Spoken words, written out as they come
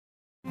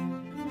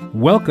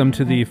Welcome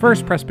to the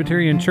First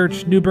Presbyterian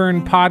Church New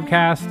Bern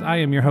podcast. I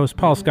am your host,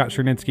 Paul Scott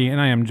Chernitzky,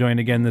 and I am joined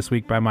again this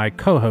week by my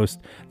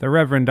co-host, the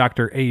Reverend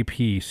Dr.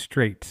 A.P.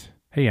 Straight.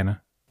 Hey,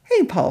 Anna.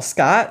 Hey, Paul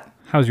Scott.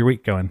 How's your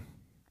week going?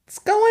 It's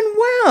going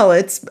well.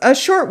 It's a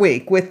short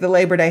week with the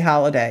Labor Day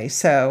holiday,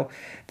 so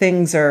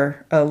things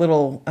are a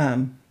little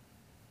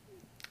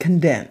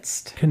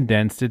condensed.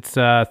 It's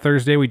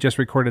Thursday. We just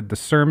recorded the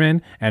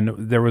sermon, and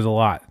there was a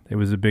lot. It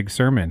was a big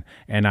sermon,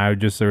 and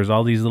there was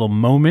all these little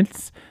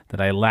moments that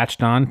I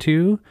latched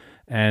onto,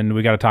 and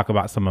we got to talk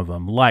about some of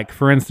them. Like,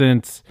 for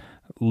instance,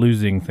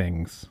 losing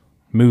things,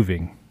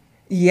 moving.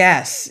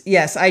 Yes.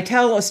 I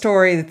tell a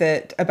story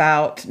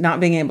about not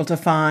being able to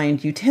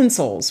find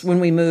utensils when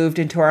we moved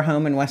into our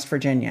home in West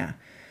Virginia.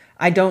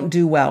 I don't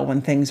do well when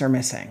things are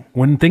missing.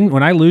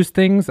 When I lose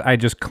things, I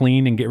just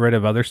clean and get rid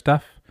of other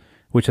stuff,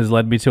 which has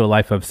led me to a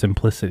life of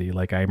simplicity.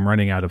 Like, I'm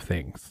running out of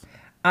things.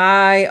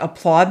 I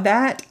applaud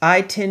that.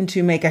 I tend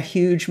to make a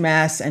huge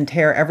mess and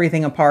tear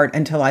everything apart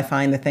until I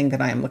find the thing that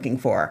I am looking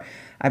for.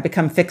 I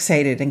become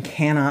fixated and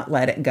cannot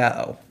let it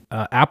go.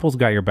 Apple's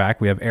got your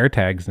back. We have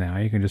AirTags now.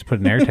 You can just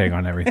put an AirTag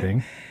on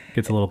everything.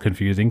 Gets a little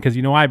confusing because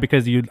you know why?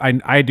 Because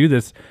I do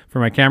this for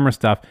my camera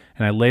stuff,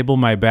 and I label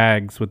my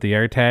bags with the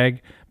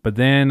AirTag. But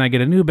then I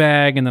get a new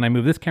bag, and then I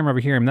move this camera over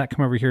here and that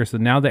camera over here. So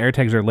now the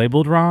AirTags are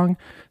labeled wrong.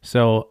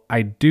 So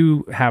I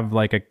do have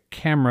like a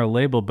camera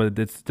label, but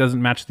it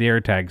doesn't match the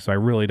AirTag. So I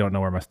really don't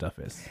know where my stuff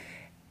is.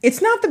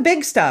 It's not the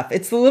big stuff.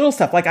 It's the little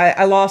stuff. Like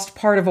I lost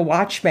part of a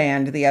watch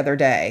band the other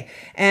day,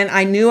 and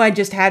I knew I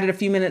just had it a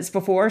few minutes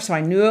before, so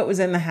I knew it was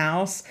in the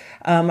house,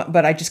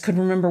 but I just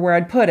couldn't remember where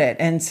I'd put it.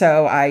 And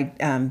so I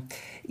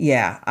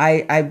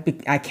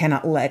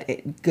cannot let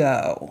it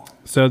go.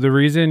 So the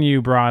reason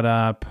you brought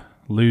up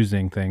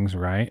losing things,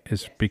 right,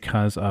 is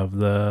because of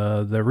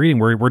the reading.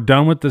 We're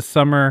done with the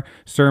summer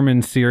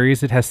sermon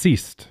series. It has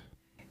ceased.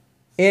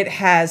 It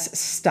has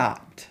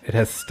stopped.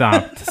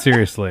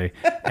 Seriously.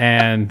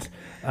 And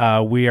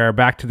we are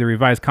back to the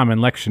Revised Common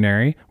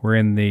Lectionary. We're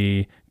in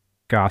the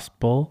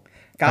Gospel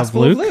of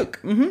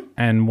Luke. Mm-hmm.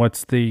 And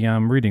what's the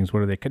readings?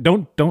 What are they?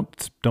 Don't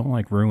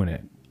like ruin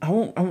it. I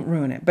won't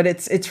ruin it, but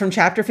it's from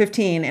chapter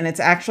 15, and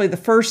it's actually the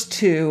first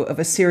two of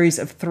a series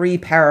of 3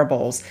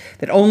 parables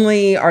that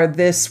only are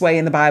this way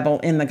in the Bible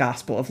in the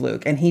Gospel of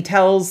Luke. And he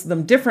tells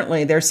them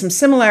differently. There's some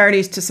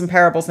similarities to some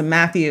parables in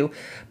Matthew,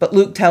 but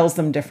Luke tells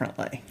them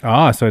differently.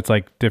 So it's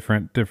like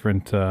different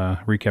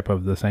recap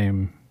of the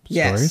same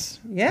stories?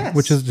 Yes.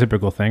 Which is a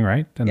typical thing,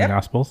 right, in the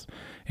Gospels.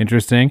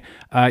 Interesting.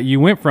 You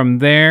went from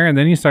there, and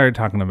then you started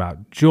talking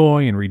about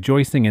joy and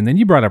rejoicing, and then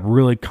you brought up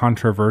really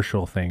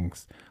controversial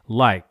things.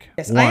 Like,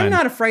 yes, I am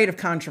not afraid of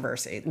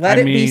controversy. Let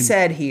it be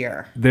said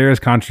here. There is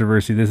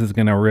controversy. This is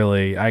going to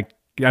really, I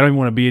don't even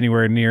want to be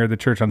anywhere near the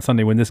church on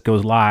Sunday when this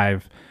goes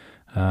live.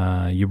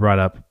 You brought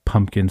up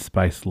pumpkin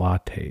spice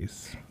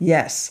lattes.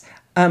 Yes.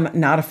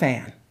 Not a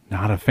fan.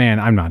 Not a fan.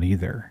 I'm not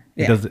either.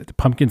 Yeah.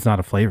 Pumpkin's not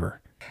a flavor.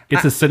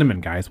 It's a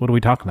cinnamon, guys. What are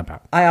we talking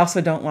about? I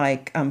also don't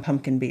like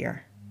pumpkin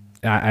beer.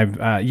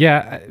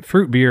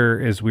 Fruit beer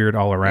is weird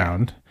all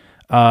around. Yeah.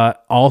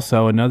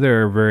 Also,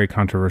 another very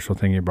controversial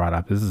thing you brought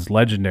up. This is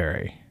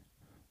legendary.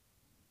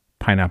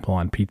 Pineapple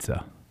on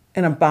pizza.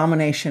 An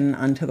abomination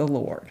unto the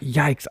Lord.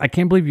 Yikes. I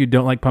can't believe you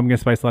don't like pumpkin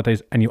spice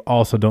lattes and you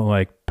also don't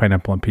like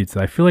pineapple on pizza.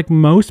 I feel like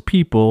most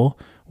people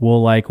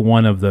will like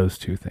one of those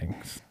two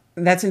things.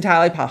 That's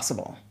entirely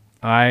possible.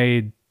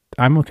 I'm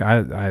okay.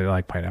 I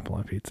like pineapple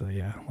on pizza.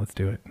 Yeah, let's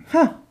do it.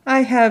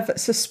 I have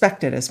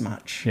suspected as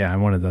much. Yeah,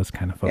 I'm one of those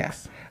kind of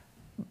folks.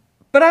 Yeah.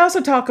 But I also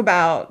talk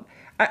about,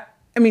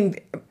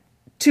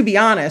 to be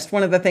honest,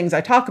 one of the things I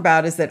talk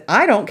about is that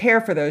I don't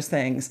care for those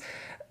things,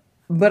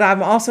 but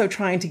I'm also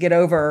trying to get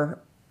over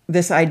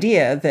this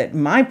idea that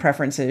my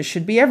preferences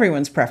should be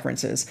everyone's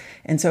preferences.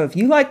 And so if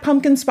you like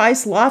pumpkin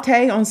spice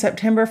latte on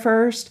September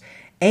 1st,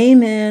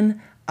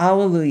 amen,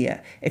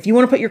 alleluia. If you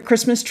want to put your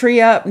Christmas tree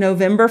up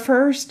November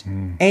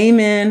 1st,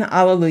 amen,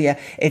 alleluia.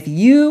 If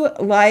you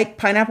like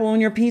pineapple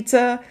on your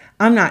pizza,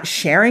 I'm not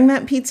sharing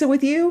that pizza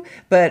with you,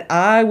 but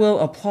I will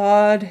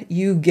applaud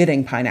you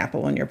getting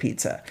pineapple on your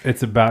pizza.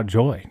 It's about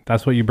joy.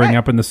 That's what you bring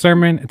up in the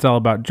sermon. It's all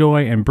about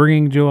joy and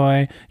bringing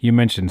joy. You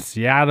mentioned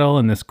Seattle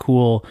and this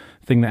cool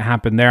thing that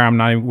happened there.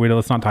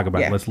 Let's not talk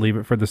about it. Let's leave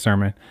it for the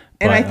sermon.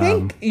 And I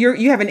think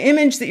you have an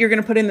image that you're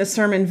going to put in the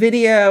sermon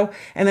video,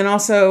 and then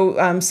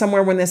also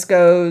somewhere when this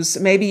goes,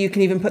 maybe you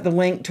can even put the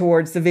link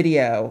towards the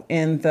video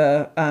in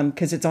the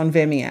because it's on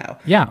Vimeo.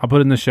 Yeah, I'll put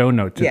it in the show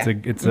notes. Yeah.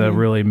 It's a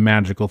really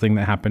magical thing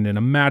that happened in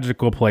a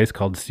magical place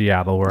called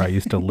Seattle, where I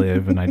used to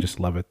live, and I just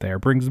love it there.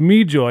 It brings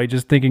me joy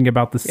just thinking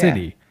about the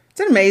city. Yeah. It's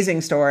an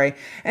amazing story,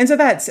 and so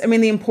that's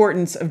the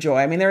importance of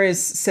joy. There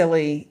is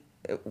silly.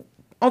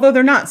 Although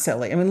they're not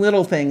silly.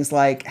 Little things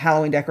like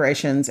Halloween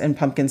decorations and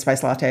pumpkin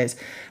spice lattes,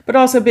 but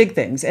also big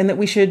things. And that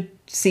we should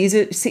seize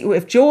it.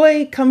 If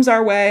joy comes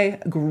our way,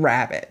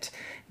 grab it.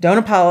 Don't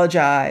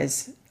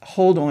apologize.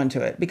 Hold on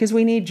to it because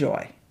we need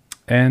joy.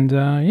 And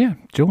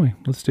joy.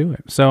 Let's do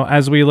it. So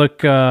as we look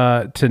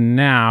to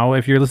now,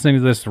 if you're listening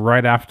to this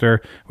right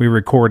after we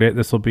record it,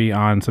 this will be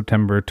on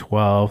September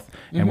 12th.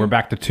 And we're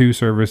back to 2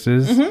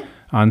 services.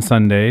 on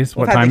Sundays.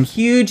 We've What had the times?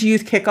 huge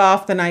youth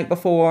kickoff the night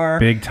before.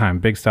 Big time,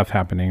 big stuff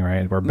happening,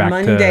 right? We're back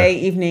to Monday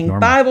evening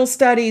normal. Bible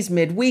studies,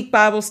 midweek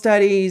Bible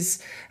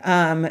studies,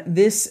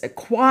 this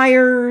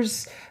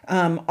choirs,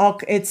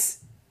 it's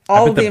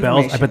all of the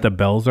information. I bet the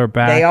bells are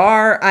back. They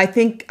are. I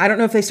don't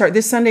know if they start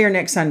this Sunday or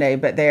next Sunday,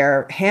 but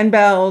they're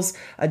handbells,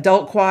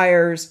 adult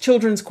choirs,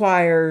 children's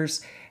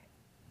choirs.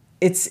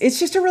 It's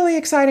just a really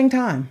exciting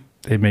time.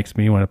 It makes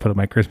me want to put up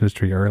my Christmas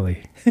tree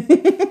early.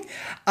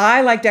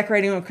 I like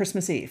decorating on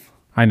Christmas Eve.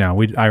 I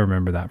know. I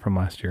remember that from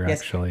last year,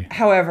 Yes. actually.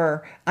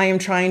 However, I am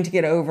trying to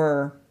get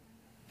over.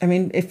 I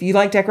mean, if you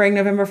like decorating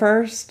November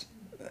 1st,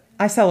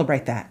 I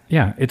celebrate that.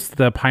 Yeah, it's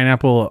the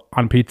pineapple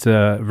on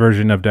pizza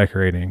version of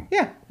decorating.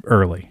 Yeah.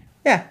 Early.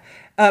 Yeah.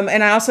 And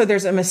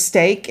there's a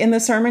mistake in the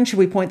sermon. Should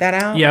we point that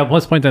out? Yeah,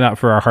 let's point that out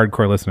for our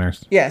hardcore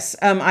listeners. Yes.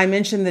 I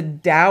mentioned the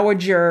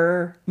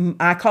dowager.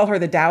 I call her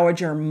the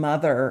dowager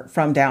mother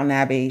from Downton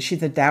Abbey. She's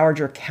the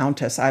dowager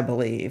countess, I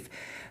believe.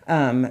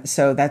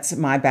 So that's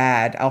my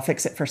bad. I'll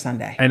fix it for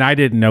Sunday. And I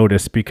didn't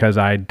notice because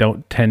I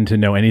don't tend to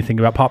know anything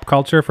about pop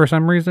culture for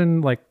some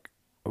reason. Like,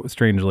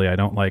 strangely, I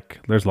don't like,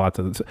 there's lots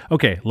of this.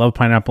 Okay, love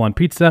pineapple on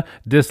pizza.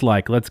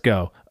 Dislike, let's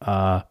go.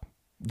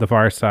 The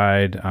Far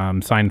Side,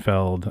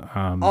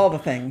 Seinfeld. All the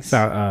things.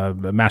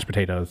 Mashed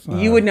potatoes.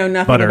 You would know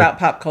nothing butter. about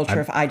pop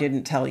culture if I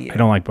didn't tell you. I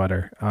don't like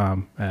butter.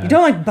 You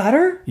don't like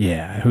butter?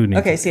 Yeah, who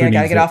needs Okay, it? see, Who I got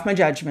to needs get it? off my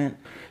judgment.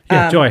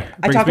 Yeah, joy.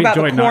 I Brings talk me about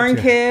joy the not corn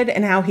to. kid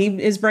and how he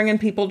is bringing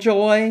people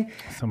joy.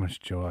 So much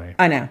joy.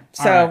 I know.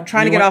 So right.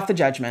 trying to You get know off the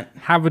judgment.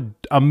 Have an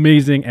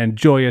amazing and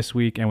joyous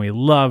week, and we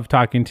love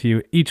talking to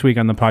you each week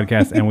on the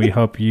podcast, and we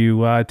hope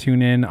you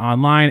tune in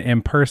online,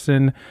 in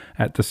person,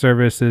 at the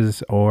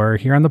services, or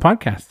here on the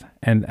podcast.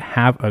 And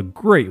have a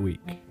great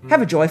week.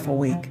 Have a joyful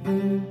week.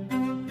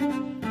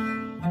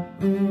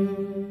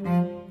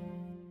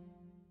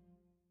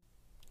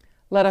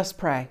 Let us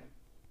pray.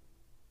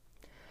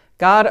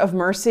 God of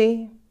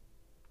mercy,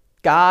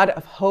 God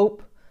of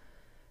hope,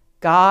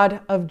 God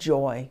of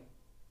joy,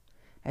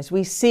 as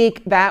we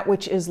seek that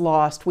which is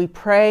lost, we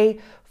pray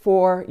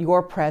for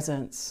your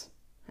presence.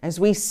 As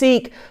we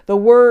seek the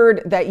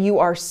word that you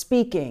are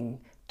speaking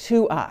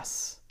to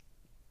us,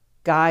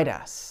 guide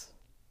us,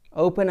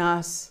 open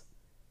us,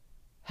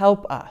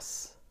 help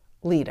us,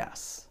 lead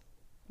us.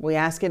 We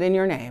ask it in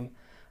your name.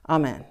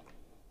 Amen.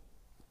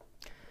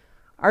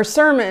 Our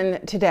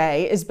sermon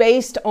today is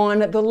based on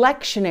the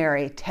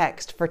lectionary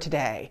text for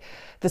today.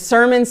 The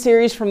sermon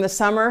series from the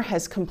summer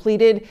has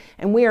completed,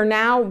 and we are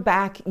now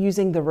back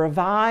using the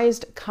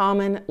Revised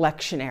Common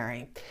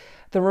Lectionary.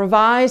 The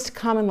Revised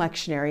Common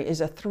Lectionary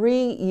is a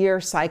 3-year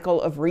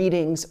cycle of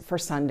readings for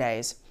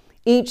Sundays.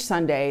 Each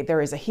Sunday,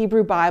 there is a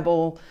Hebrew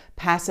Bible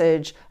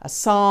passage, a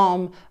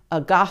psalm, a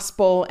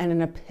gospel, and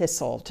an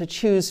epistle to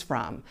choose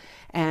from.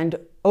 And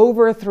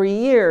over 3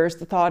 years,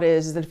 the thought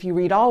is that if you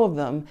read all of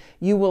them,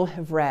 you will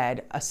have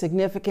read a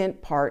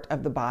significant part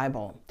of the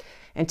Bible.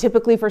 And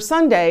typically for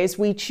Sundays,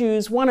 we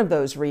choose one of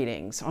those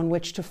readings on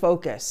which to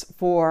focus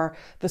for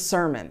the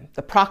sermon,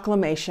 the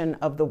proclamation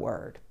of the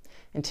word.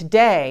 And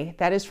today,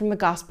 that is from the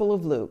Gospel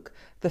of Luke,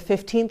 the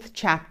 15th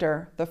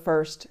chapter, the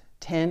first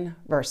 10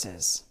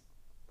 verses.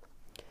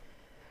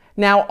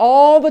 Now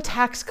all the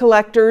tax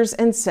collectors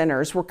and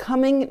sinners were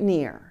coming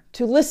near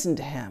to listen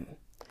to him.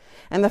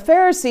 And the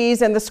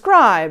Pharisees and the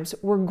scribes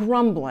were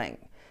grumbling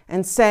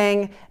and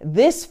saying,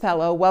 "This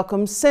fellow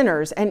welcomes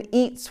sinners and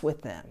eats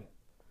with them."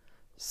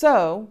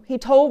 So he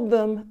told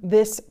them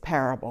this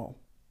parable.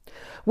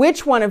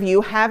 Which one of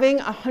you, having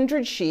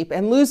 100 sheep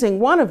and losing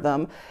one of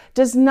them,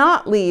 does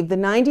not leave the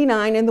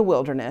 99 in the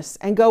wilderness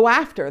and go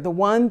after the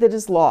one that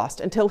is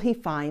lost until he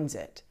finds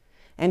it?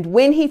 And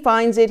when he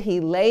finds it, he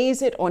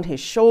lays it on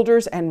his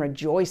shoulders and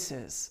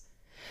rejoices.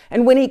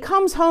 And when he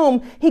comes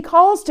home, he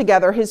calls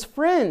together his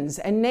friends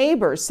and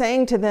neighbors,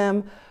 saying to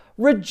them,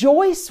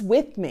 "Rejoice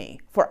with me,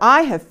 for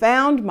I have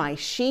found my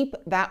sheep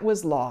that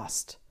was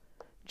lost."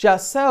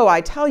 Just so,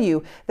 I tell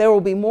you, there will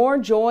be more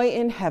joy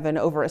in heaven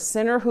over a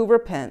sinner who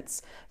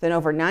repents than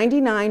over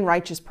 99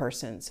 righteous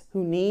persons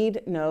who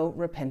need no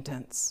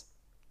repentance.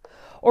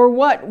 Or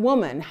what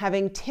woman,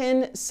 having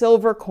 10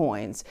 silver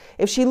coins,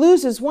 if she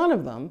loses one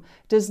of them,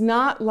 does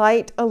not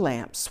light a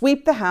lamp,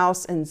 sweep the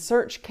house, and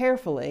search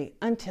carefully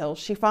until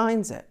she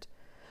finds it?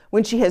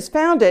 When she has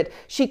found it,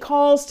 she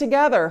calls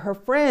together her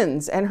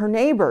friends and her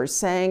neighbors,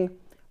 saying,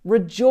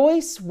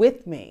 "Rejoice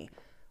with me,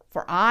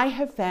 for I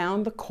have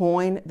found the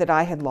coin that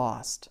I had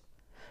lost."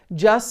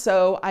 Just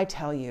so, I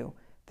tell you,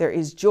 there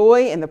is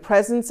joy in the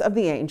presence of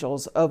the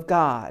angels of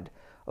God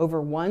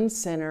over one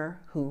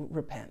sinner who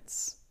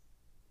repents.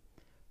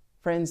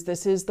 Friends,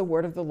 this is the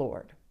word of the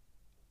Lord.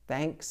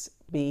 Thanks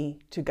be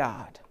to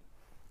God.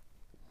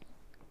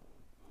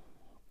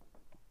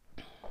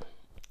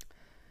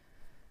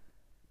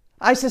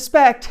 I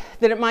suspect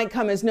that it might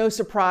come as no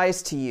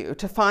surprise to you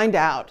to find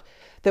out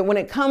that when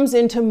it comes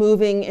into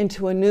moving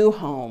into a new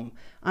home,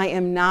 I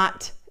am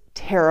not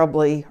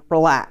terribly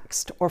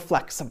relaxed or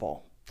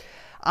flexible.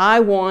 I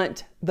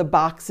want the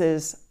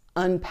boxes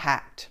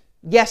unpacked.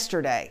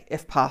 yesterday,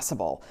 if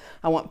possible.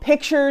 I want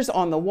pictures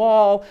on the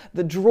wall,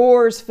 the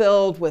drawers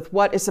filled with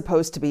what is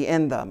supposed to be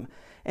in them.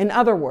 In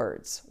other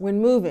words,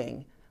 when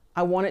moving,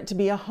 I want it to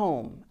be a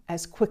home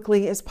as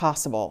quickly as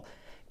possible.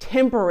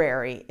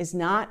 Temporary is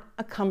not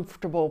a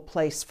comfortable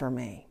place for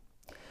me.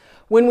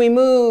 When we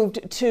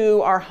moved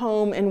to our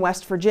home in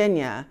West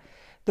Virginia,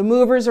 the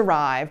movers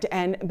arrived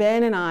and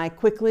Ben and I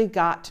quickly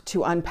got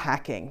to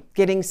unpacking,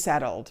 getting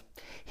settled.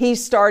 He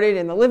started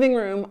in the living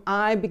room,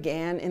 I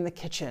began in the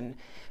kitchen,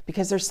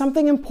 because there's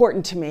something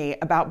important to me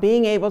about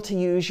being able to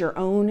use your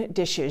own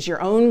dishes,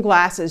 your own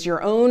glasses,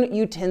 your own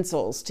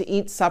utensils to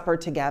eat supper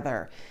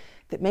together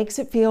that makes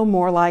it feel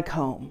more like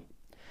home.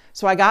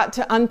 So I got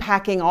to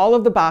unpacking all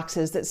of the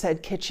boxes that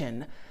said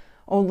kitchen,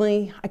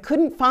 only I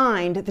couldn't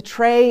find the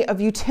tray of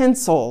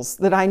utensils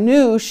that I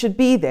knew should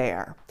be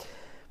there.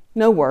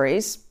 No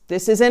worries.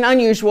 This isn't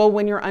unusual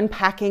when you're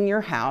unpacking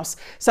your house.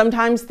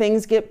 Sometimes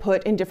things get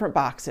put in different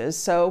boxes,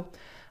 so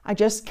I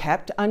just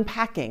kept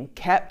unpacking,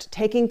 kept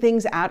taking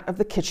things out of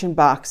the kitchen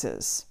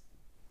boxes.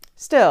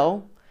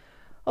 Still,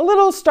 a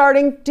little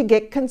starting to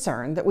get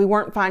concerned that we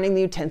weren't finding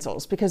the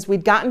utensils because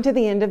we'd gotten to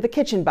the end of the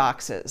kitchen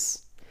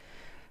boxes.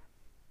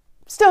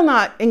 Still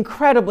not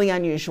incredibly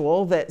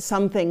unusual that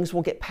some things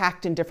will get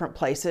packed in different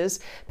places.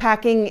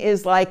 Packing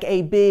is like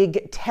a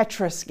big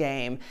Tetris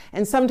game,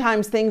 and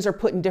sometimes things are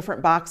put in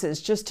different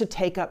boxes just to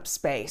take up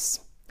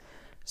space.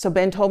 So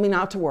Ben told me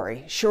not to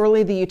worry.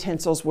 Surely the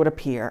utensils would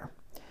appear.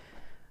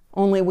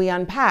 Only we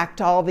unpacked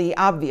all the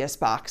obvious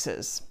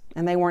boxes,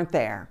 and they weren't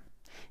there.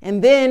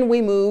 And then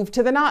we moved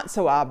to the not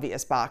so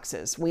obvious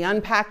boxes. We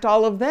unpacked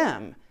all of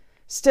them.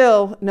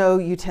 Still no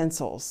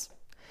utensils.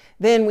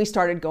 Then we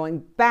started going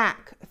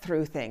back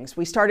through things.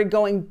 We started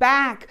going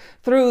back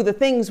through the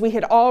things we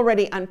had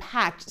already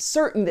unpacked,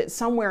 certain that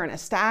somewhere in a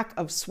stack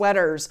of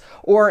sweaters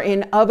or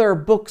in other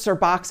books or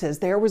boxes,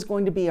 there was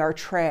going to be our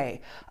tray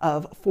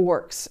of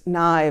forks,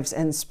 knives,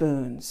 and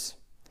spoons.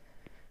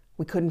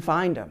 We couldn't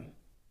find them.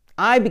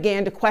 I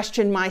began to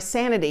question my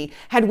sanity.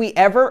 Had we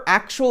ever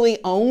actually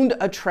owned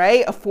a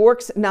tray of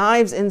forks,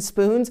 knives, and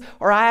spoons,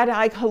 or had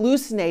I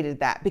hallucinated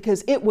that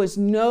because it was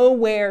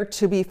nowhere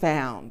to be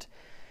found?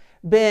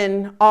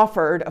 Ben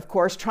offered, of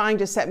course, trying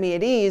to set me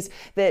at ease,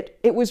 that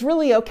it was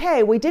really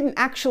okay. We didn't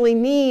actually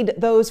need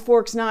those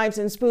forks, knives,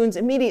 and spoons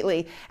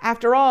immediately.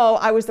 After all,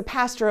 I was the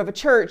pastor of a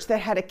church that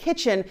had a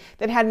kitchen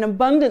that had an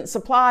abundant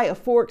supply of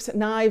forks,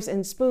 knives,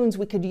 and spoons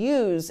we could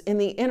use in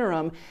the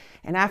interim.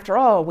 And after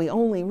all, we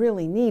only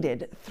really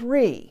needed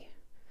 3.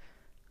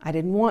 I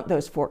didn't want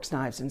those forks,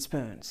 knives, and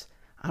spoons.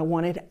 I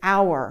wanted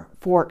our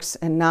forks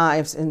and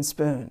knives and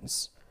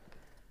spoons.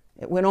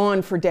 It went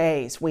on for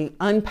days. We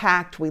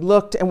unpacked, we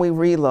looked, and we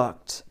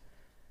re-looked,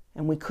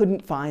 and we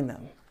couldn't find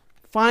them.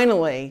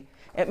 Finally,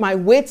 at my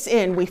wit's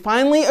end, we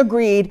finally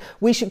agreed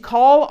we should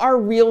call our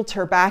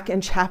realtor back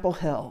in Chapel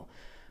Hill.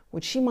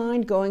 Would she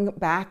mind going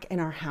back in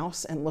our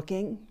house and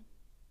looking?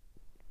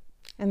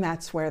 And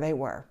that's where they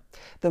were.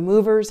 The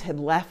movers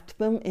had left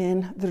them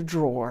in the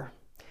drawer.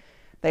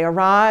 They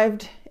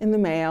arrived in the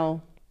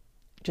mail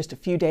just a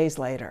few days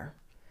later.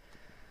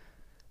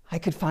 I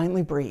could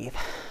finally breathe.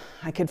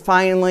 I could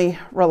finally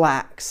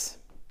relax.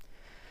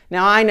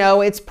 Now, I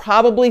know it's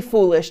probably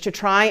foolish to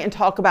try and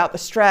talk about the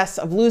stress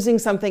of losing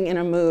something in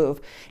a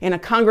move in a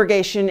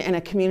congregation and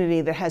a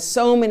community that has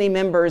so many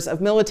members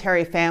of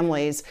military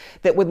families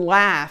that would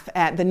laugh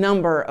at the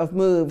number of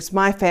moves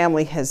my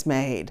family has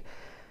made.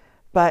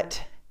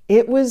 But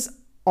it was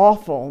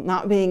awful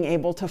not being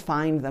able to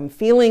find them,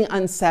 feeling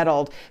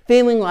unsettled,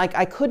 feeling like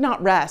I could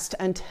not rest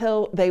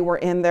until they were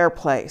in their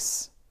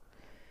place.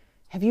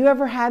 Have you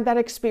ever had that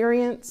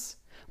experience?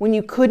 When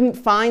you couldn't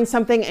find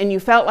something and you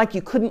felt like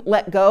you couldn't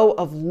let go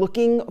of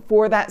looking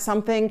for that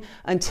something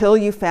until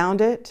you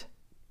found it?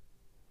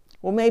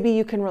 Well, maybe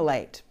you can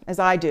relate, as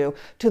I do,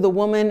 to the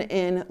woman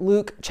in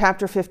Luke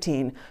chapter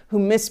 15 who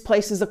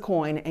misplaces a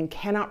coin and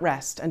cannot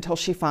rest until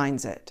she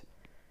finds it.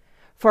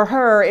 For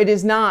her, it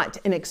is not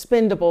an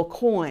expendable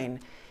coin.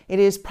 It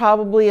is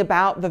probably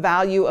about the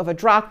value of a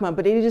drachma,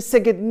 but it is a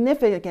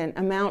significant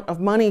amount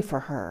of money for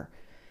her.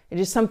 It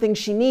is something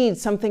she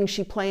needs, something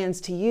she plans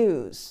to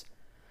use.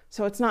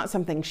 So it's not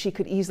something she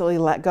could easily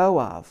let go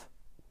of.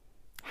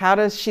 How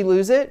does she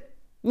lose it?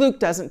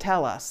 Luke doesn't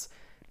tell us.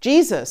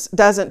 Jesus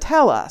doesn't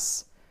tell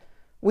us.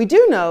 We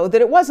do know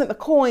that it wasn't the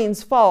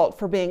coin's fault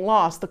for being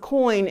lost. The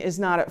coin is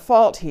not at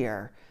fault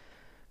here.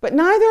 But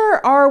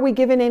neither are we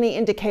given any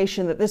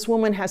indication that this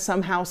woman has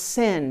somehow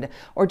sinned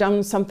or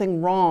done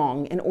something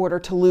wrong in order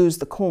to lose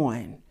the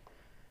coin.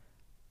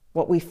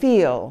 What we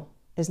feel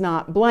is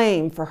not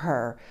blame for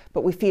her,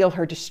 but we feel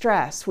her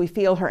distress, we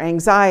feel her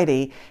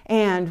anxiety,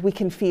 and we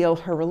can feel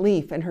her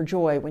relief and her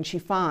joy when she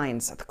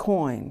finds the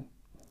coin.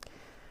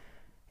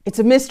 It's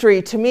a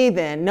mystery to me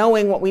then,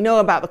 knowing what we know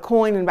about the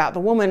coin and about the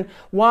woman,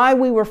 why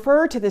we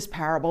refer to this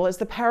parable as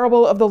the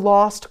parable of the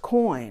lost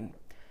coin.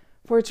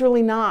 For it's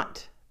really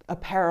not a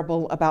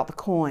parable about the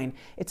coin.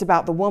 It's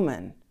about the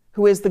woman,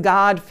 who is the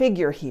God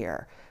figure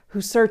here,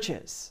 who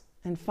searches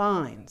and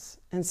finds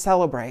and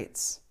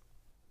celebrates.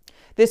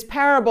 This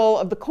parable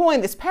of the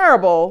coin, this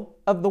parable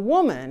of the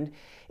woman,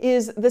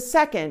 is the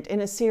second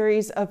in a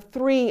series of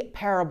 3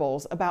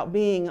 parables about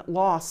being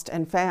lost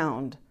and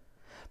found.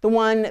 The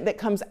one that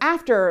comes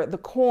after the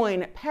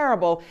coin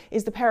parable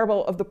is the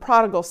parable of the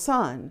prodigal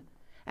son.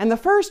 And the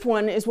first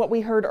one is what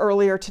we heard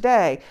earlier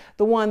today,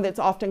 the one that's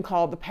often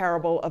called the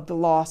parable of the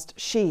lost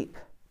sheep.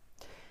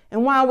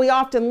 And while we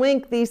often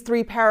link these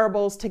 3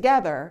 parables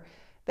together,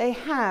 they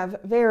have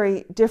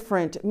very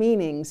different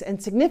meanings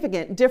and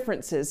significant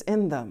differences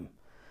in them.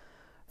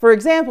 For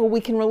example,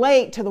 we can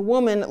relate to the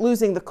woman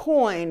losing the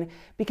coin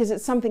because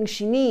it's something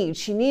she needs.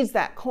 She needs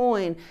that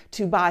coin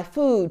to buy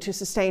food to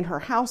sustain her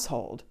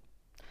household.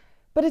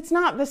 But it's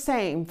not the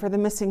same for the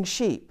missing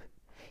sheep.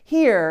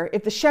 Here,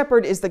 if the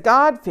shepherd is the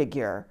God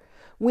figure,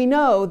 we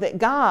know that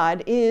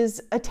God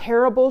is a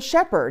terrible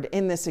shepherd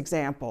in this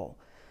example.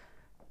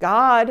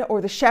 God,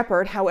 or the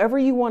shepherd, however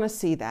you want to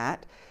see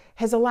that,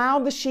 has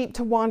allowed the sheep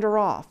to wander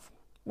off,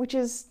 which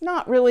is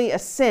not really a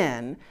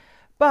sin,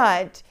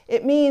 but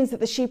it means that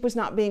the sheep was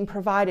not being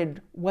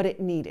provided what it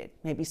needed.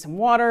 Maybe some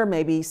water,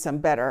 maybe some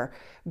better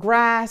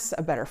grass,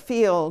 a better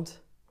field.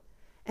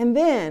 And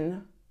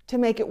then, to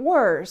make it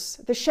worse,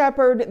 the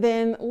shepherd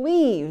then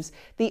leaves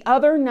the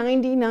other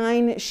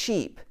 99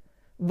 sheep,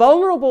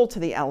 vulnerable to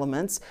the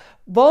elements,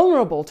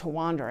 vulnerable to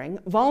wandering,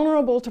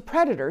 vulnerable to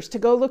predators, to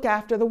go look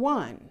after the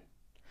one.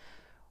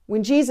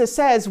 When Jesus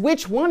says,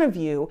 which one of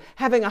you,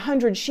 having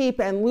 100 sheep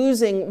and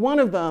losing one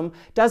of them,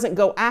 doesn't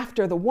go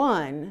after the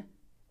one?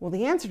 Well,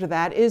 the answer to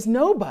that is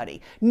nobody.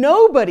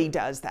 Nobody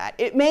does that.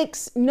 It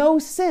makes no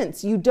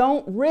sense. You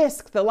don't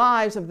risk the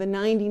lives of the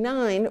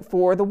 99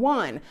 for the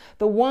one.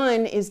 The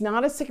one is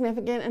not a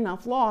significant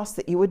enough loss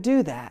that you would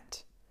do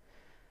that.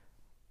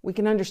 We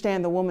can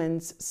understand the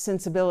woman's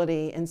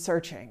sensibility in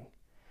searching.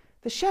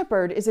 The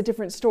shepherd is a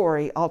different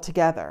story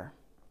altogether.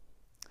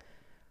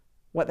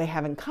 What they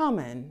have in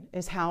common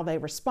is how they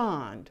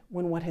respond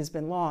when what has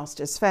been lost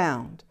is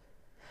found.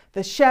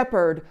 The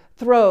shepherd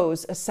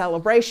throws a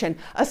celebration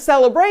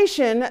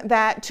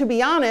that, to be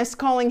honest,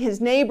 calling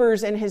his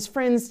neighbors and his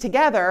friends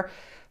together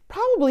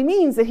probably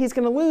means that he's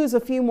going to lose a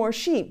few more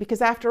sheep because,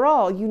 after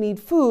all, you need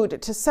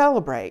food to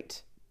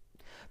celebrate.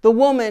 The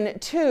woman,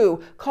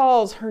 too,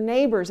 calls her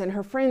neighbors and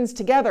her friends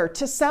together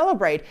to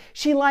celebrate.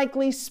 She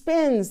likely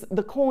spends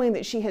the coin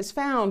that she has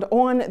found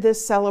on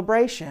this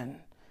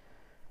celebration.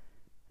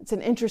 It's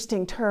an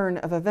interesting turn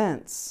of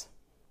events.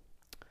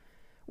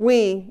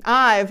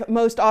 I've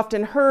most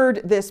often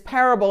heard this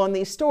parable and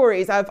these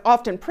stories. I've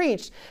often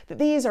preached that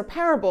these are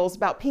parables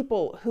about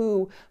people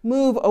who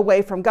move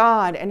away from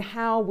God and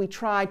how we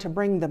try to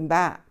bring them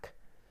back.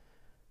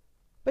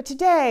 But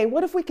today,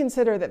 what if we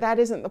consider that that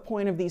isn't the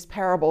point of these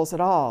parables at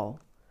all?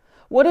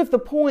 What if the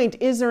point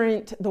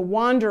isn't the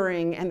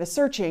wandering and the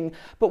searching,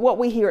 but what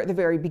we hear at the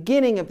very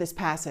beginning of this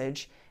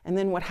passage and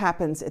then what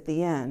happens at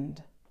the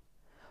end?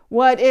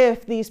 What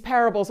if these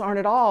parables aren't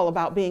at all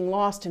about being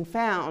lost and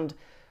found,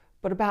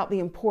 but about the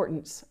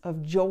importance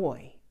of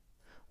joy?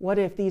 What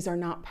if these are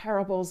not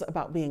parables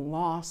about being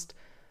lost,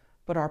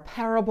 but are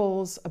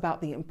parables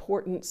about the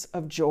importance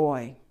of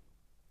joy?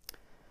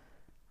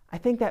 I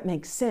think that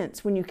makes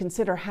sense when you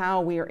consider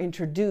how we are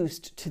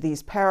introduced to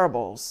these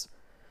parables.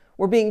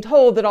 We're being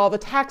told that all the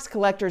tax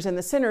collectors and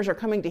the sinners are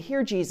coming to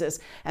hear Jesus,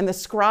 and the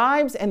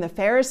scribes and the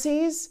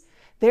Pharisees,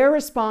 their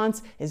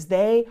response is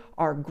they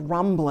are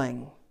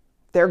grumbling.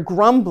 They're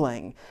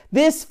grumbling.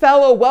 This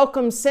fellow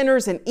welcomes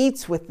sinners and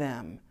eats with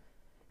them.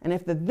 And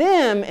if the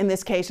them, in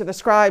this case, are the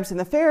scribes and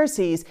the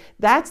Pharisees,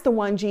 that's the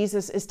one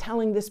Jesus is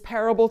telling this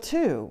parable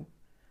to.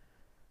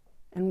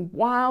 And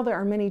while there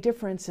are many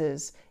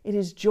differences, it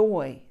is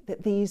joy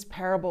that these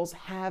parables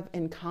have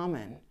in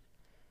common.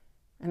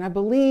 And I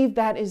believe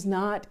that is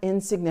not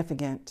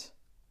insignificant.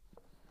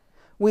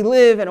 We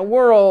live in a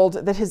world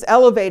that has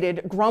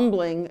elevated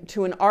grumbling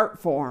to an art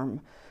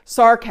form.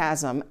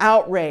 Sarcasm,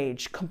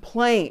 outrage,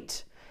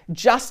 complaint,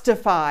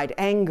 justified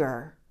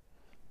anger.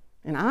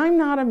 And I'm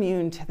not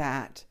immune to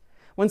that.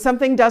 When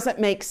something doesn't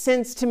make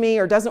sense to me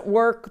or doesn't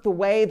work the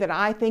way that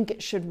I think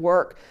it should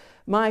work,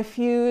 my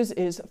fuse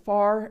is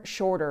far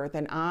shorter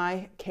than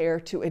I care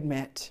to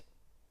admit.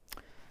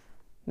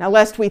 Now,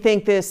 lest we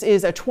think this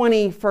is a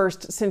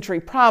 21st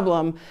century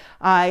problem,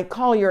 I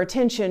call your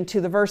attention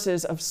to the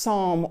verses of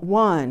Psalm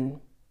 1.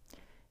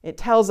 It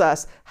tells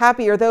us,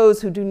 happy are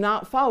those who do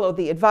not follow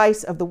the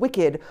advice of the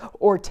wicked,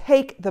 or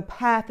take the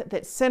path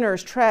that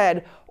sinners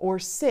tread, or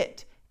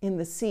sit in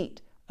the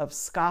seat of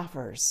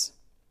scoffers.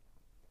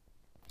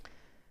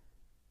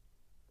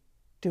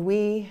 Do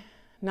we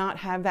not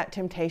have that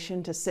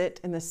temptation to sit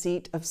in the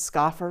seat of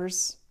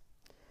scoffers?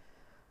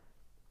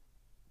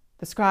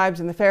 The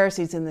scribes and the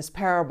Pharisees in this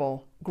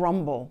parable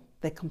grumble,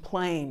 they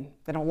complain,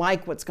 they don't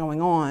like what's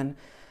going on.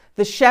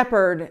 The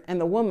shepherd and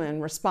the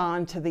woman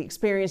respond to the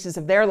experiences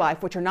of their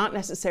life, which are not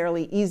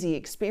necessarily easy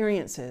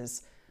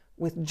experiences,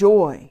 with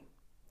joy.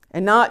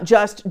 And not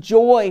just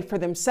joy for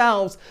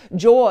themselves,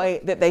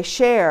 joy that they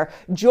share,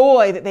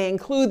 joy that they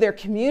include their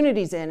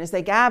communities in as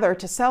they gather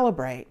to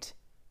celebrate.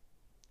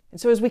 And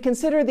so as we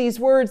consider these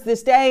words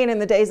this day and in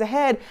the days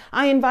ahead,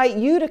 I invite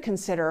you to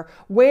consider,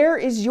 where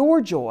is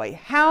your joy?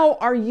 How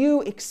are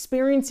you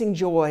experiencing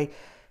joy?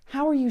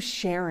 How are you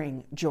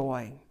sharing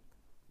joy?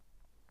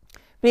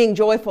 Being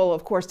joyful,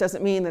 of course,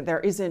 doesn't mean that there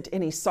isn't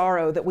any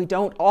sorrow, that we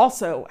don't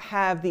also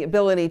have the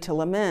ability to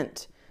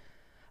lament.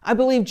 I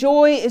believe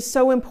joy is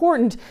so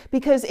important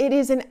because it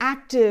is an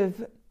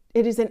active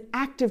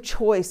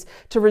choice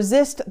to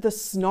resist the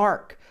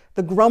snark,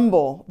 the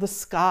grumble, the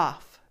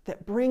scoff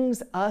that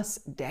brings us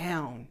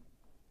down.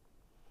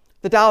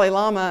 The Dalai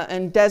Lama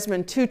and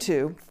Desmond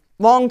Tutu,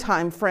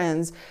 longtime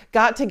friends,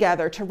 got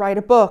together to write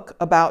a book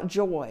about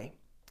joy.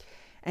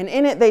 And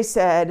in it they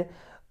said,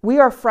 "We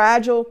are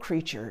fragile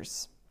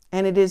creatures,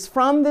 and it is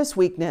from this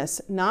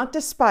weakness, not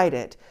despite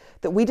it,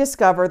 that we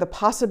discover the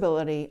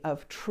possibility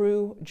of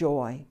true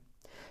joy.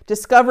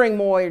 Discovering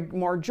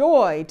more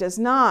joy does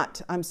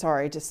not, I'm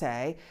sorry to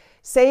say,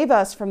 save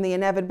us from the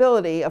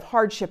inevitability of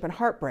hardship and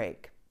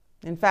heartbreak.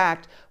 In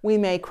fact, we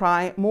may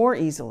cry more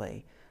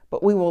easily,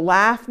 but we will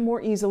laugh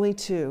more easily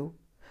too.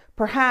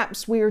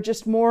 Perhaps we are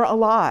just more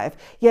alive,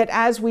 yet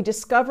as we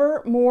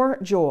discover more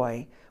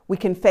joy, we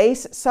can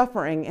face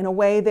suffering in a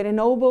way that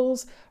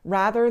ennobles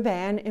rather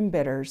than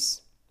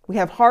embitters. We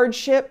have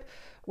hardship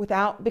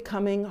without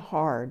becoming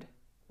hard.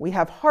 We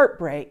have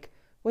heartbreak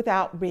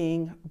without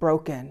being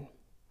broken."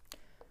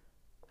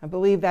 I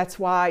believe that's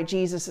why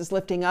Jesus is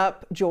lifting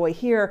up joy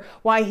here,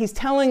 why he's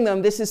telling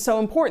them this is so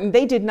important.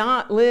 They did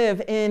not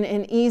live in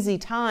an easy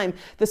time.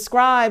 The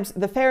scribes,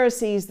 the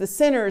Pharisees, the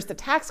sinners, the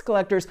tax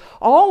collectors,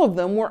 all of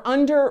them were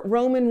under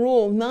Roman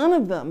rule. None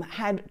of them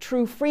had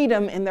true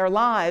freedom in their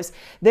lives.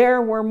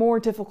 There were more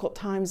difficult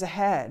times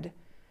ahead.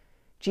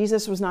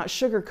 Jesus was not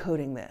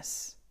sugarcoating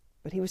this,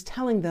 but he was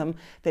telling them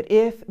that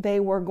if they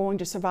were going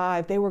to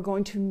survive, they were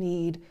going to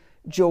need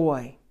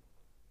joy.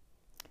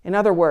 In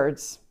other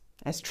words,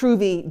 as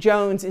Truvy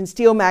Jones in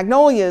Steel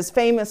Magnolias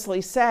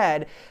famously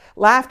said,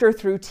 laughter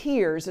through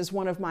tears is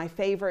one of my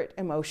favorite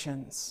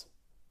emotions.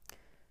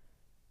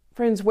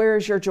 Friends, where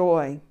is your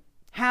joy?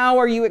 How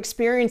are you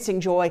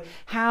experiencing joy?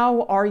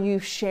 How are you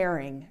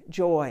sharing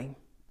joy?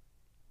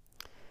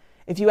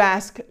 If you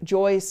ask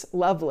Joyce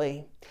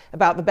Lovely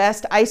about the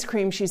best ice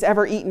cream she's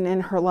ever eaten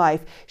in her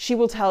life, she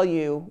will tell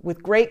you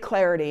with great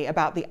clarity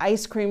about the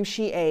ice cream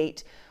she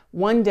ate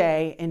one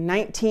day in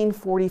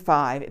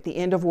 1945 at the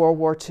end of World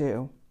War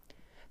II.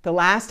 The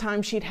last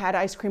time she'd had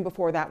ice cream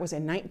before that was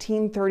in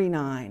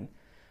 1939,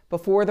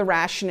 before the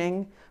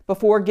rationing,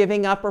 before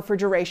giving up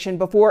refrigeration,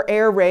 before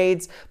air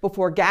raids,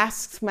 before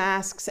gas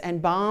masks and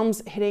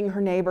bombs hitting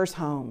her neighbors'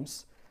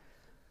 homes.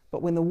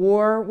 But when the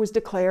war was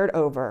declared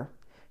over,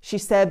 she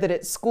said that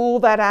at school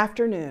that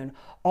afternoon,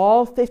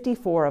 all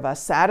 54 of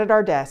us sat at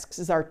our desks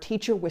as our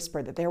teacher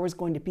whispered that there was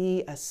going to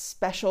be a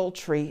special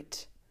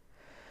treat.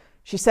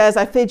 She says,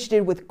 "I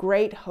fidgeted with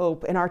great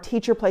hope, and our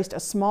teacher placed a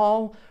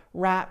small,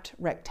 wrapped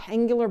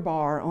rectangular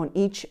bar on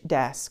each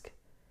desk.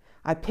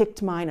 I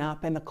picked mine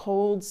up, and the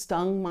cold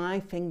stung my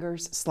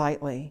fingers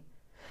slightly.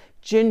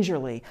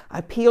 Gingerly,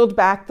 I peeled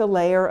back the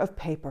layer of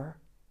paper.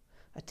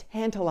 A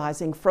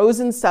tantalizing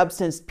frozen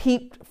substance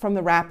peeped from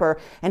the wrapper,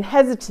 and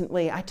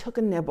hesitantly I took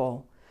a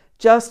nibble,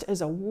 just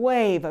as a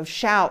wave of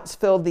shouts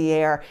filled the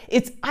air.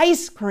 'It's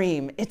ice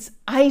cream! It's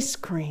ice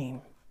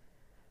cream!'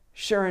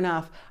 Sure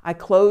enough, I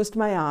closed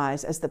my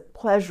eyes as the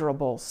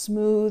pleasurable,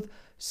 smooth,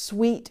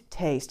 sweet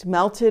taste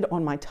melted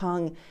on my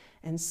tongue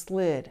and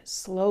slid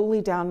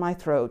slowly down my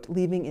throat,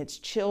 leaving its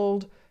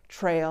chilled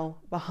trail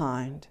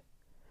behind.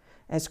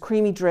 As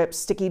creamy drips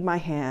stickied my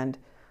hand,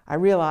 I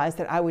realized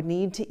that I would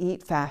need to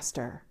eat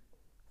faster.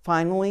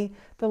 Finally,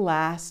 the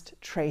last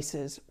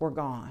traces were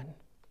gone."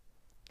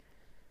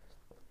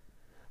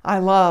 I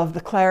love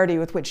the clarity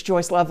with which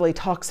Joyce Lovely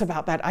talks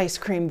about that ice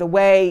cream, the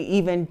way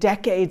even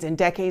decades and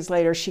decades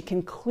later, she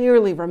can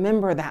clearly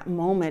remember that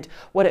moment,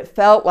 what it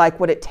felt like,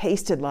 what it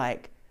tasted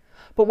like.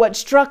 But what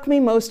struck me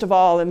most of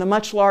all in the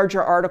much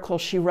larger article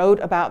she wrote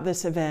about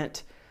this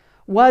event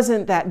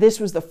wasn't that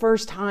this was the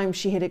first time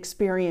she had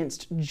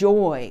experienced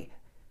joy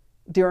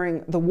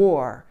during the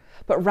war,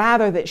 but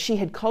rather that she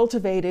had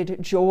cultivated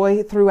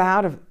joy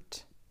throughout of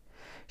it.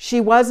 She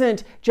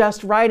wasn't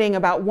just writing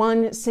about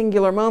one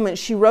singular moment.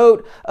 She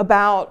wrote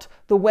about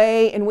the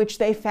way in which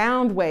they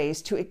found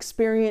ways to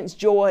experience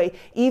joy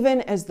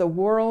even as the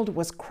world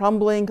was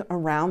crumbling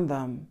around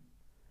them.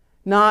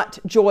 Not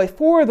joy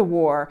for the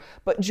war,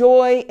 but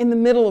joy in the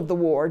middle of the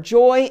war,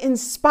 joy in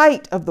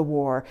spite of the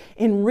war,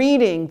 in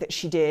reading that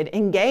she did,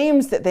 in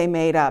games that they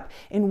made up,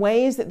 in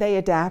ways that they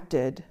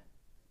adapted.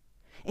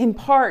 In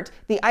part,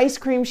 the ice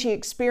cream she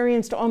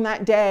experienced on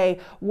that day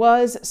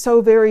was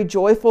so very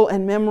joyful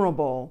and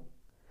memorable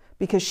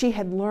because she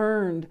had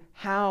learned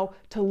how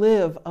to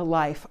live a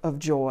life of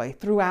joy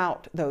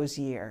throughout those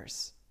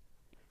years.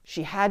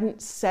 She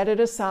hadn't set it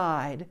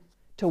aside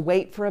to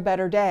wait for a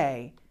better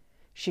day.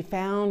 She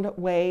found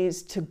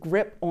ways to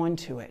grip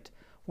onto it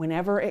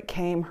whenever it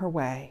came her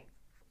way.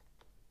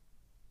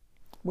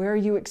 Where are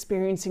you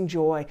experiencing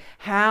joy?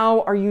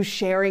 How are you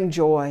sharing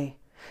joy?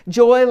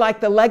 Joy like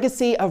the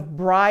legacy of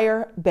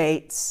Briar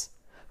Bates,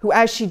 who,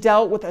 as she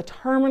dealt with a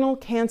terminal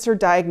cancer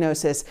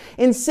diagnosis,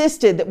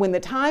 insisted that when the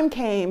time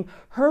came,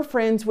 her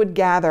friends would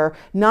gather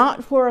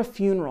not for a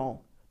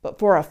funeral, but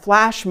for a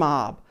flash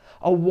mob,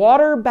 a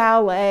water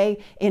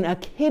ballet in a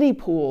kiddie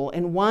pool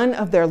in one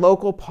of their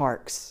local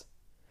parks.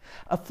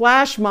 A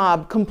flash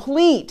mob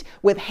complete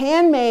with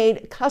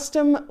handmade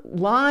custom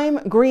lime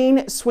green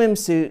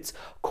swimsuits,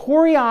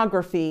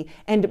 choreography,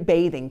 and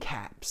bathing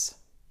caps.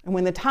 And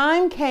when the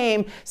time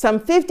came, some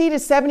 50 to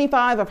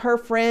 75 of her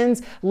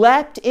friends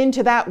leapt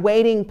into that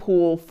wading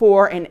pool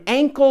for an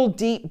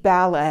ankle-deep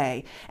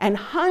ballet, and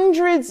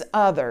hundreds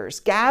others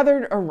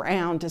gathered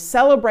around to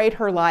celebrate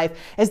her life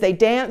as they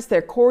danced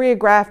their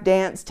choreographed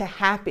dance to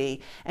Happy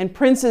and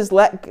Prince's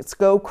Let's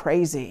Go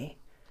Crazy.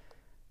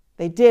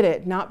 They did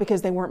it not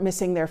because they weren't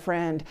missing their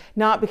friend,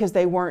 not because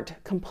they weren't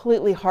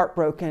completely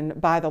heartbroken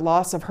by the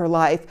loss of her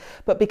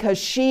life, but because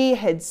she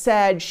had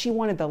said she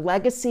wanted the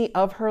legacy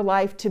of her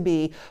life to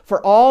be,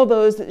 for all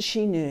those that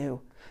she knew,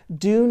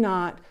 do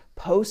not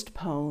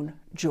postpone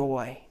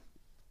joy.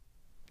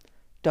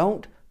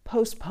 Don't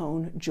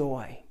postpone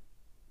joy.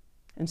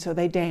 And so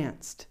they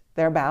danced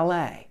their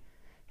ballet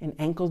in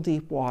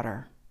ankle-deep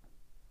water.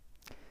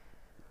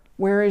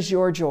 Where is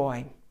your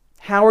joy?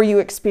 How are you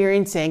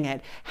experiencing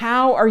it?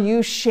 How are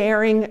you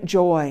sharing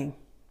joy?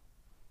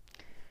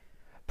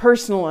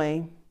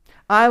 Personally,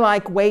 I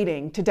like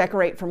waiting to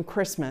decorate from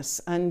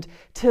Christmas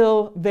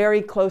until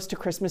very close to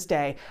Christmas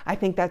Day. I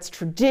think that's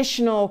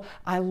traditional.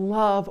 I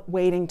love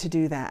waiting to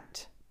do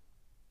that.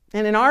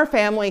 And in our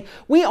family,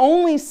 we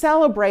only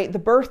celebrate the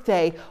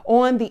birthday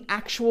on the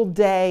actual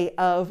day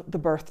of the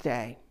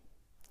birthday.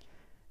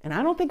 And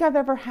I don't think I've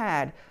ever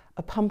had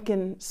a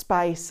pumpkin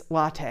spice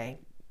latte.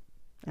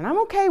 And I'm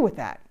okay with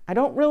that. I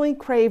don't really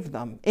crave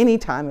them any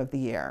time of the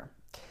year.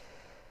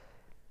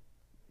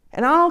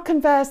 And I'll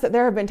confess that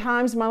there have been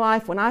times in my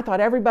life when I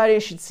thought everybody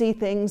should see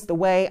things the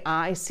way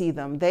I see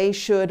them. They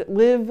should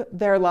live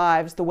their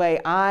lives the way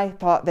I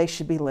thought they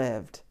should be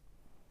lived.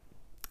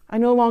 I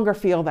no longer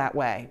feel that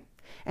way.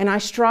 And I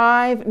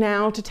strive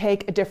now to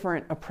take a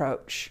different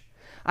approach.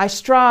 I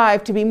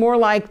strive to be more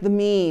like the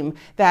meme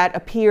that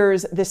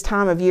appears this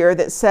time of year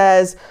that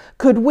says,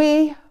 could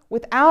we,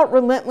 without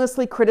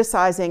relentlessly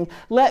criticizing,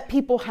 let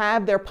people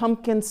have their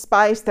pumpkin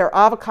spice, their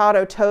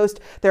avocado toast,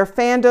 their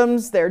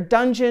fandoms, their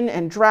Dungeons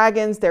and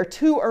Dragons, their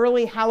too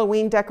early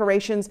Halloween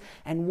decorations,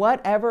 and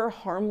whatever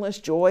harmless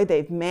joy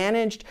they've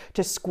managed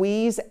to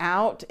squeeze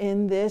out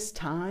in this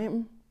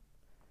time?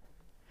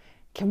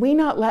 Can we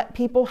not let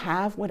people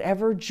have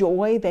whatever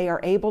joy they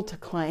are able to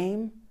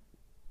claim?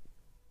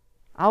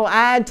 I'll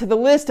add to the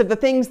list of the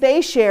things they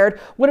shared.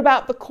 What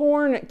about the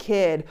Corn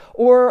Kid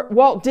or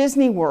Walt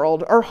Disney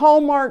World or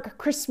Hallmark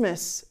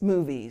Christmas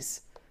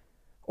movies?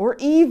 Or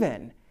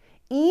even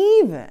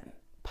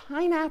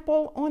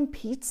pineapple on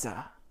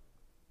pizza.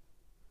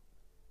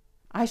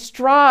 I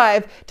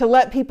strive to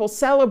let people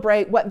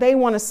celebrate what they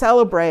want to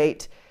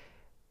celebrate.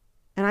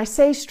 And I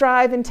say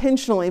strive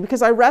intentionally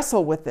because I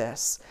wrestle with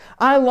this.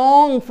 I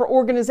long for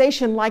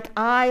organization like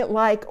I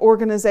like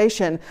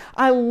organization.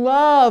 I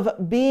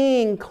love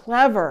being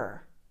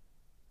clever.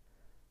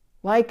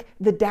 Like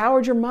the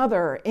Dowager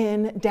Mother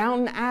in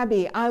Downton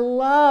Abbey, I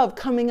love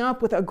coming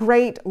up with a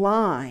great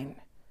line.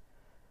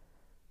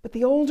 But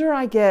the older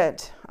I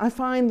get, I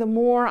find the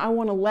more I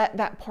want to let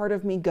that part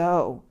of me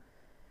go.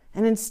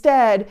 And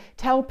instead,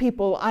 tell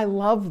people I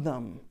love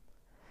them.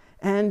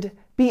 And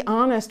be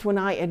honest when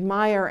I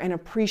admire and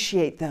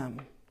appreciate them.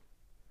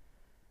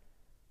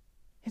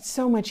 It's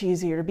so much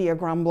easier to be a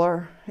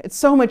grumbler. It's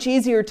so much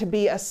easier to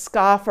be a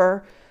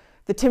scoffer.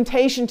 The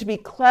temptation to be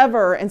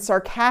clever and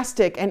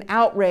sarcastic and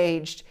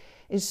outraged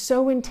is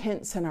so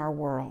intense in our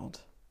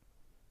world.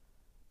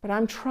 But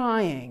I'm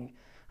trying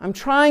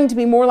to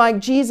be more like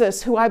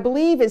Jesus, who I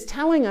believe is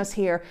telling us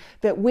here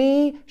that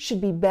we should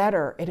be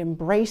better at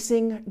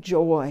embracing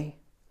joy.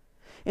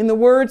 In the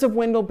words of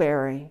Wendell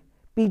Berry,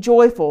 be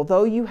joyful,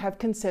 though you have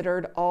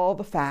considered all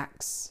the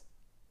facts.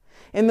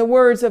 In the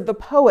words of the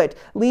poet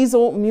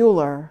Liesl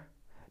Mueller,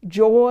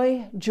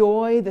 joy,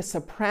 joy, the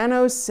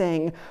sopranos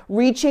sing,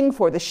 reaching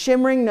for the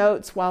shimmering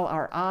notes while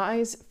our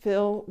eyes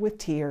fill with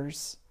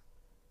tears.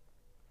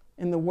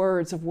 In the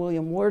words of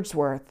William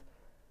Wordsworth,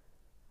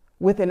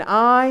 with an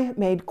eye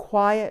made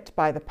quiet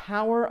by the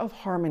power of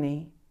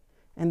harmony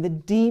and the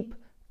deep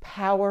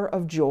power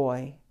of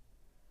joy,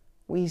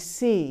 we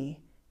see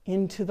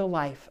into the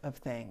life of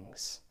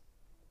things.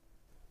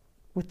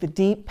 With the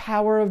deep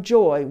power of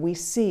joy, we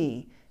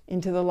see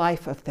into the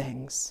life of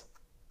things.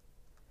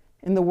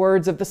 In the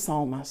words of the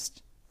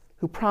psalmist,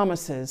 who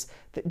promises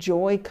that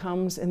joy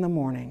comes in the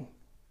morning.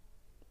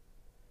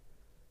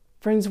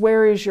 Friends,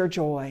 where is your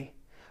joy?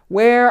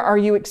 Where are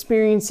you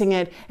experiencing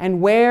it?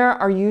 And where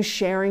are you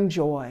sharing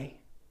joy?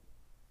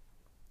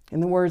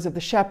 In the words of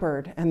the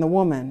shepherd and the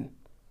woman,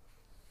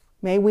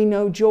 may we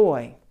know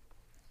joy,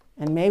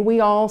 and may we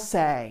all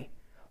say,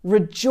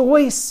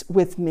 rejoice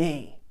with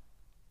me.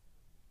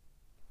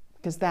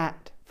 Because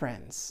that,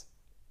 friends,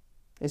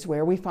 is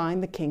where we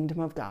find the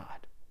kingdom of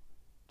God.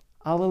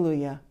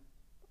 Alleluia.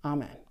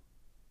 Amen.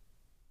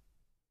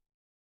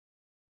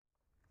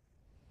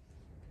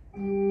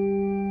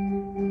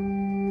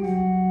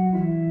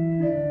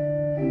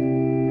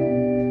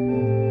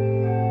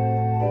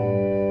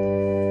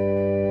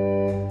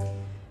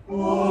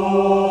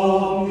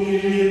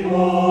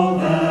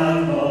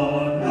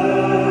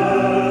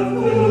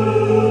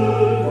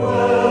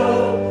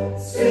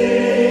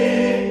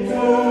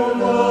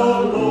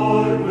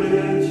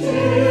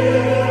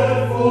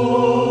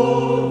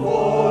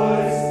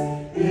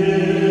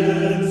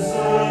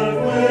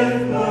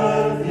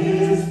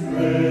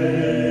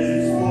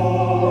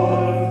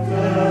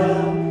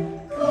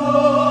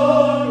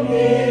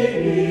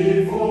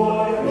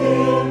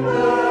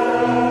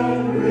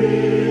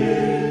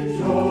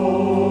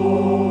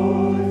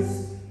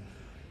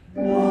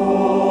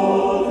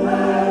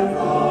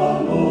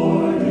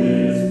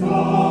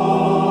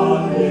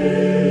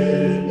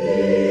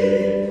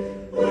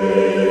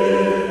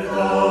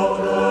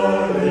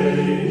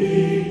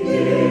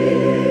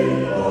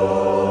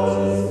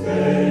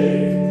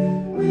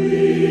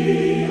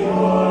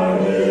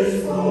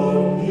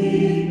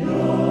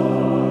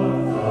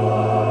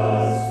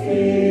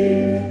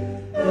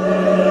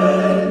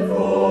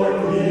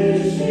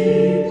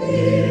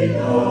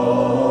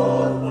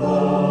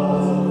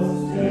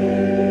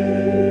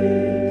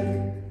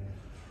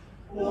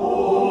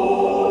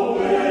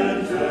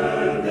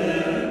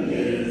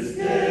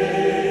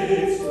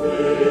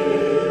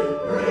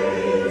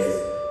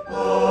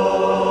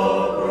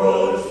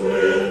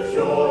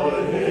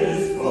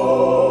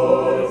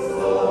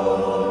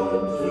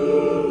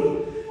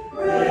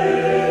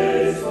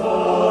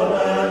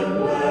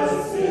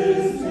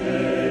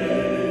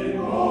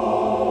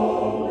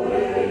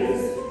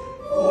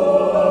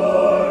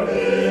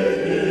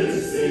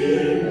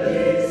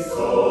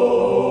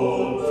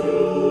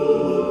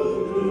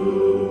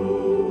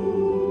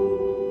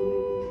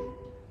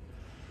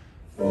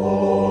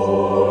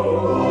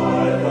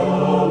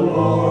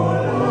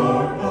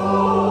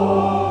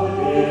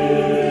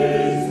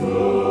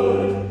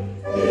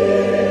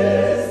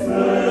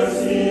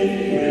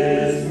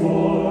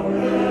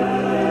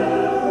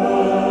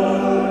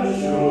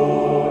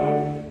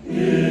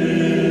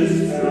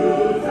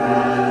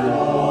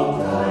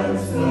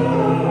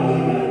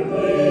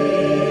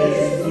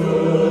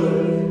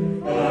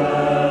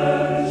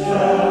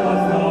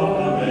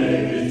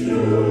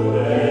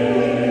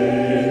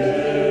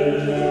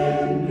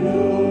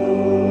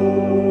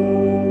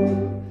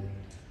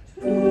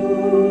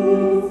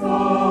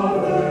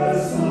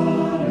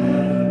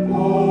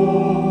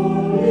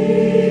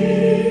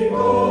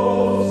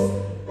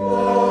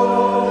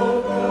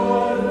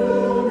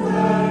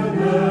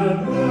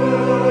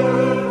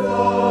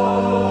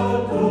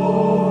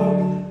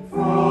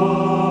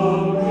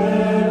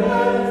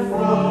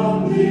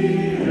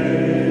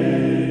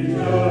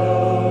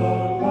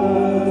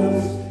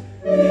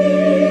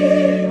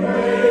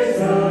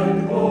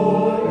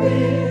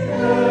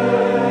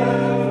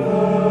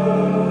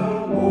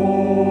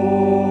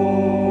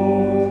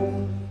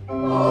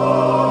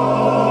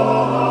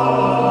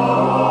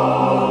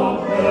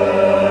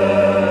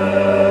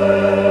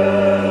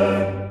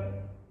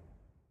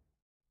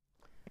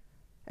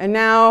 And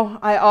now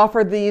I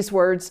offer these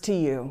words to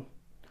you.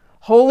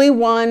 Holy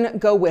One,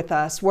 go with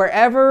us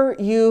wherever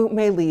you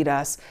may lead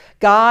us.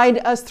 Guide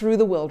us through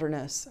the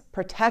wilderness.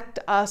 Protect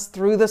us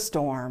through the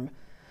storm.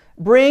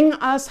 Bring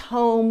us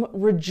home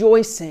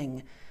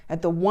rejoicing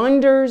at the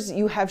wonders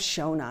you have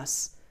shown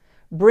us.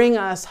 Bring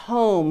us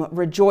home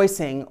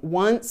rejoicing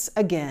once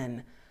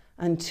again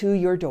unto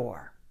your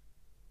door.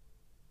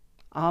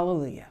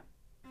 Alleluia.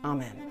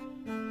 Amen.